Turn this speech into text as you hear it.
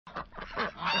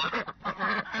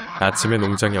아침에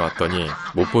농장에 왔더니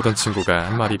못 보던 친구가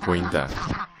한 마리 보인다.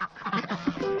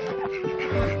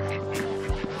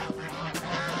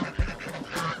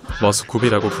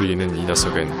 머스코비라고 불리는 이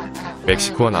녀석은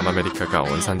멕시코와 남아메리카가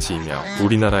원산지이며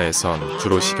우리나라에선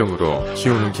주로 식용으로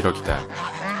키우는 기럭이다.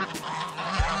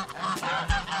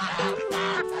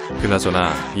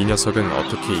 그나저나 이 녀석은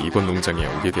어떻게 이곳 농장에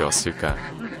오게 되었을까?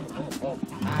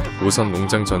 우선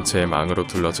농장 전체에 망으로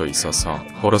둘러져 있어서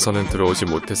걸어서는 들어오지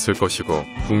못했을 것이고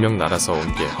분명 날아서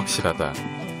온 게 확실하다.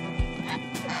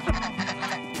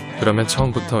 그러면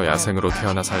처음부터 야생으로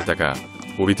태어나 살다가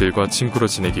오리들과 친구로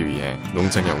지내기 위해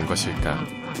농장에 온 것일까?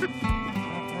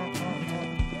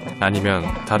 아니면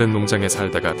다른 농장에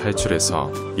살다가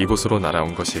탈출해서 이곳으로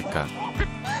날아온 것일까?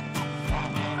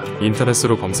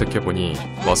 인터넷으로 검색해보니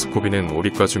머스코비는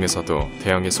오리과 중에서도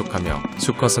대형에 속하며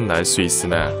수컷은 날 수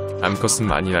있으나 암컷은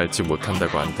많이 날지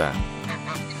못한다고 한다.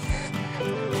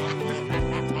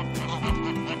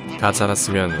 다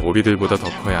자랐으면 오리들보다 더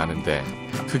커야 하는데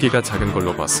크기가 작은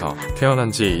걸로 봐서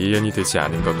태어난 지 1년이 되지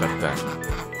않은 것 같다.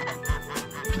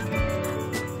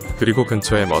 그리고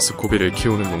근처에 머스코비를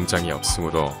키우는 농장이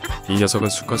없으므로 이 녀석은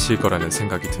수컷일 거라는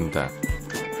생각이 든다.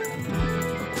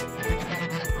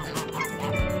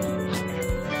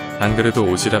 안 그래도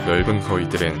오지랖 넓은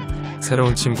거위들은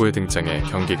새로운 친구의 등장에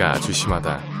경계가 아주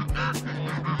심하다.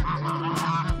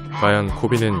 과연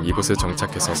코비는 이곳에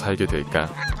정착해서 살게 될까?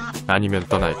 아니면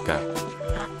떠날까?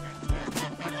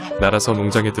 날아서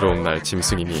농장에 들어온 날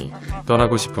짐승이니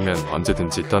떠나고 싶으면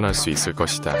언제든지 떠날 수 있을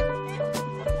것이다.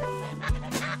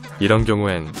 이런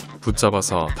경우엔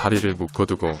붙잡아서 다리를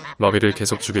묶어두고 먹이를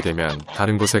계속 주게 되면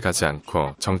다른 곳에 가지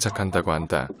않고 정착한다고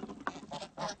한다.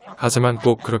 하지만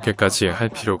꼭 그렇게까지 할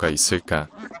필요가 있을까?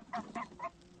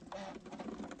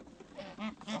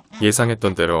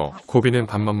 예상했던 대로 코비는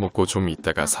밥만 먹고 좀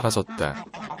있다가 사라졌다.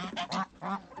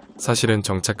 사실은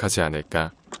정착하지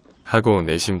않을까? 하고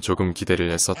내심 조금 기대를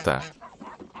했었다.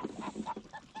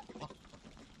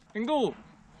 앵두!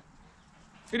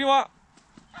 이리 와!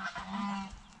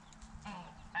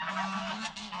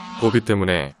 코비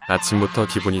때문에 아침부터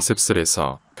기분이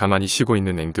씁쓸해서 가만히 쉬고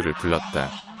있는 앵두를 불렀다.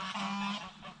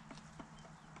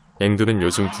 앵두는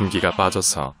요즘 분기가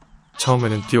빠져서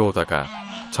처음에는 뛰어오다가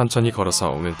천천히 걸어서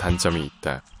오는 단점이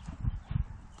있다.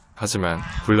 하지만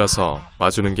불러서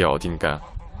와주는 게 어딘가.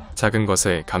 작은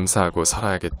것에 감사하고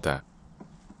살아야겠다.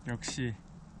 역시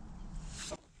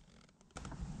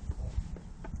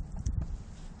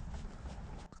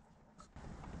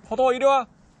더더 이리 와!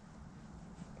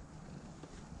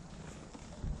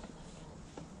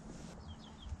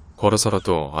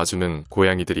 걸어서라도 와주는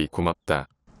고양이들이 고맙다.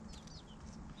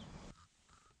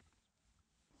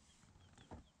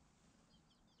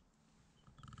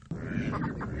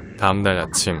 다음날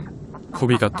아침,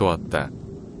 코비가 또 왔다.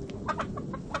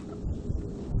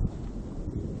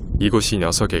 이곳이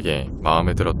녀석에게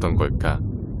마음에 들었던 걸까?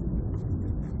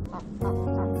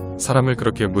 사람을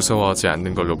그렇게 무서워하지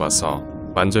않는 걸로 봐서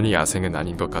완전히 야생은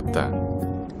아닌 것 같다.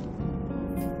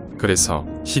 그래서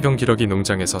식용기러기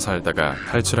농장에서 살다가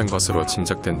탈출한 것으로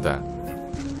짐작된다.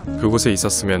 그곳에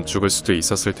있었으면 죽을 수도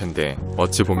있었을 텐데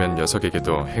어찌 보면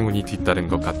녀석에게도 행운이 뒤따른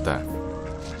것 같다.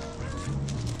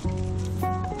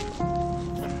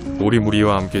 오리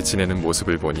무리와 함께 지내는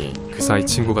모습을 보니 그 사이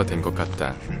친구가 된 것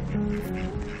같다.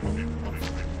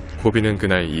 코비는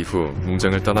그날 이후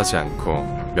농장을 떠나지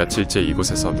않고 며칠째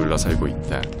이곳에서 눌러 살고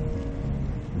있다.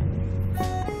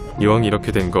 이왕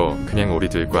이렇게 된 거 그냥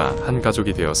우리들과 한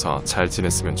가족이 되어서 잘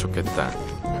지냈으면 좋겠다.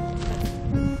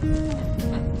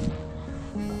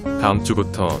 다음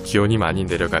주부터 기온이 많이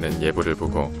내려가는 예보를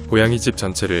보고 고양이 집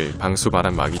전체를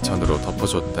방수바람 마기천으로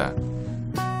덮어줬다.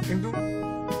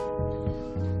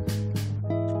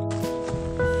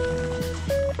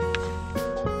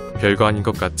 별거 아닌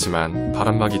것 같지만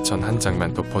바람막이천 한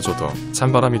장만 덮어줘도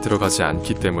찬바람이 들어가지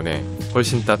않기 때문에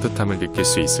훨씬 따뜻함을 느낄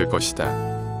수 있을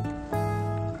것이다.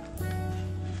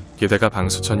 게다가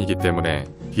방수천이기 때문에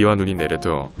비와 눈이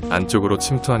내려도 안쪽으로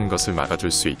침투하는 것을 막아줄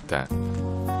수 있다.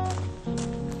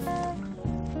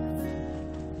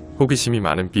 호기심이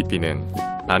많은 삐삐는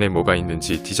안에 뭐가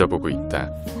있는지 뒤져보고 있다.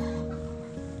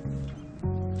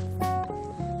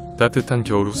 따뜻한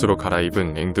겨울 옷으로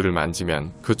갈아입은 앵두를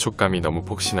만지면 그 촉감이 너무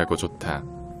폭신하고 좋다.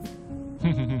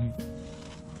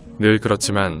 늘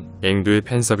그렇지만 앵두의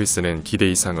팬 서비스는 기대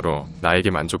이상으로 나에게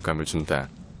만족감을 준다.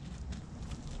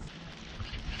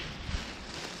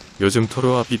 요즘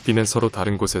토르와 삐삐는 서로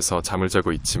다른 곳에서 잠을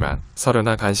자고 있지만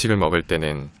사료나 간식을 먹을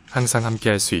때는 항상 함께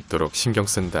할 수 있도록 신경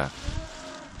쓴다.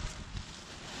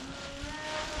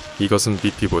 이것은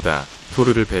삐삐보다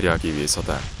토르를 배려하기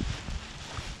위해서다.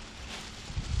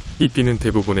 삐삐는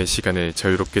대부분의 시간을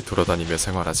자유롭게 돌아다니며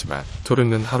생활하지만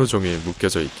토르는 하루 종일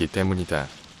묶여져 있기 때문이다.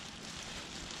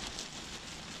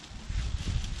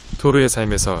 토르의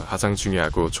삶에서 가장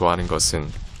중요하고 좋아하는 것은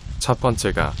첫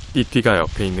번째가 삐삐가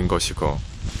옆에 있는 것이고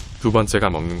두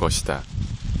번째가 먹는 것이다.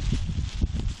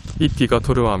 삐삐가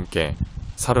토르와 함께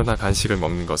사료나 간식을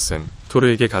먹는 것은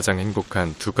토르에게 가장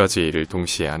행복한 두 가지 일을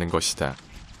동시에 하는 것이다.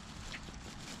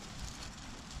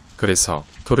 그래서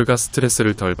토르가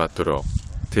스트레스를 덜 받도록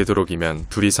되도록이면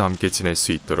둘이서 함께 지낼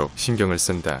수 있도록 신경을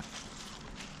쓴다.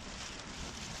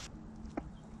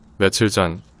 며칠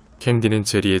전 캔디는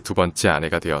제리의 두 번째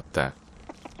아내가 되었다.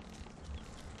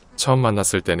 처음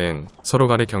만났을 때는 서로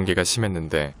간의 경계가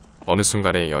심했는데 어느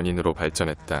순간에 연인으로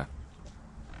발전했다.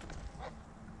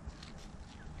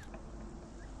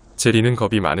 제리는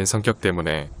겁이 많은 성격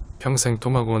때문에 평생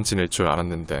톰하고는 지낼 줄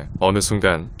알았는데 어느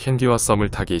순간 캔디와 썸을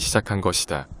타기 시작한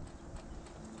것이다.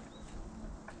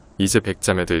 이제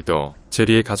백자매들도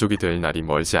제리의 가족이 될 날이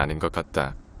멀지 않은 것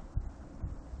같다.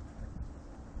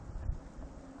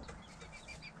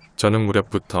 저녁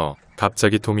무렵부터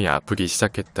갑자기 톰이 아프기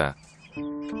시작했다.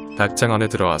 닭장 안에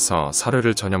들어와서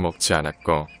사료를 전혀 먹지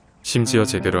않았고 심지어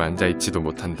제대로 앉아있지도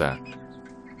못한다.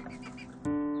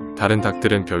 다른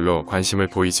닭들은 별로 관심을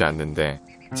보이지 않는데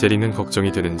제리는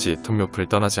걱정이 되는지 톰 옆을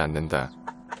떠나지 않는다.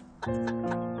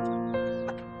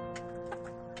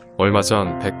 얼마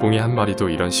전 백봉이 한 마리도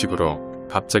이런 식으로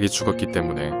갑자기 죽었기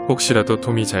때문에 혹시라도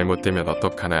톰이 잘못되면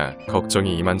어떡하나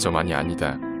걱정이 이만저만이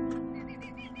아니다.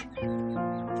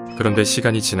 그런데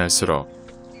시간이 지날수록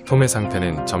톰의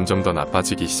상태는 점점 더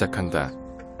나빠지기 시작한다.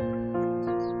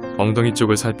 엉덩이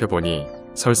쪽을 살펴보니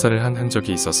설사를 한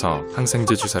흔적이 있어서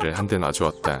항생제 주사를 한 대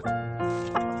놔주었다.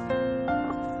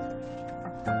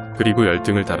 그리고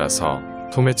열등을 달아서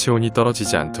톰의 체온이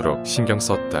떨어지지 않도록 신경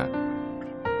썼다.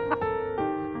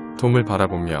 톰을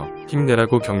바라보며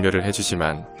힘내라고 격려를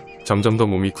해주지만 점점 더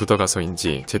몸이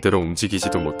굳어가서인지 제대로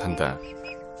움직이지도 못한다.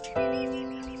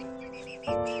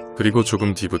 그리고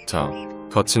조금 뒤부터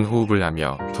거친 호흡을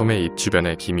하며 톰의 입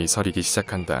주변에 김이 서리기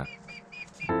시작한다.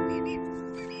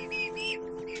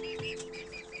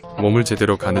 몸을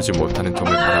제대로 가누지 못하는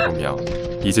톰을 바라보며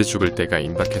이제 죽을 때가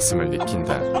임박했음을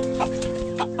느낀다.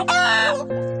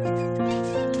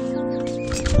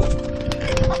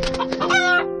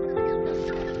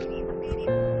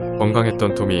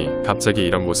 건강했던 톰이 갑자기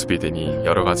이런 모습이 되니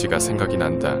여러 가지가 생각이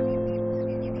난다.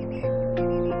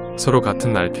 서로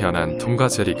같은 날 태어난 톰과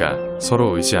제리가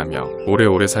서로 의지하며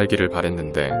오래오래 살기를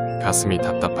바랬는데 가슴이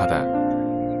답답하다.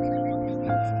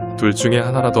 둘 중에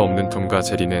하나라도 없는 톰과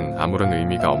제리는 아무런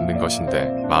의미가 없는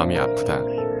것인데 마음이 아프다.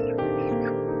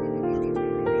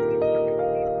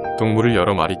 동물을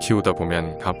여러 마리 키우다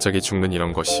보면 갑자기 죽는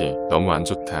이런 것이 너무 안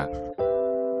좋다.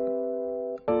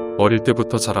 어릴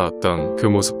때부터 자라왔던 그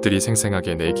모습들이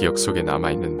생생하게 내 기억 속에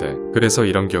남아있는데 그래서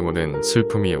이런 경우는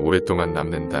슬픔이 오랫동안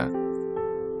남는다.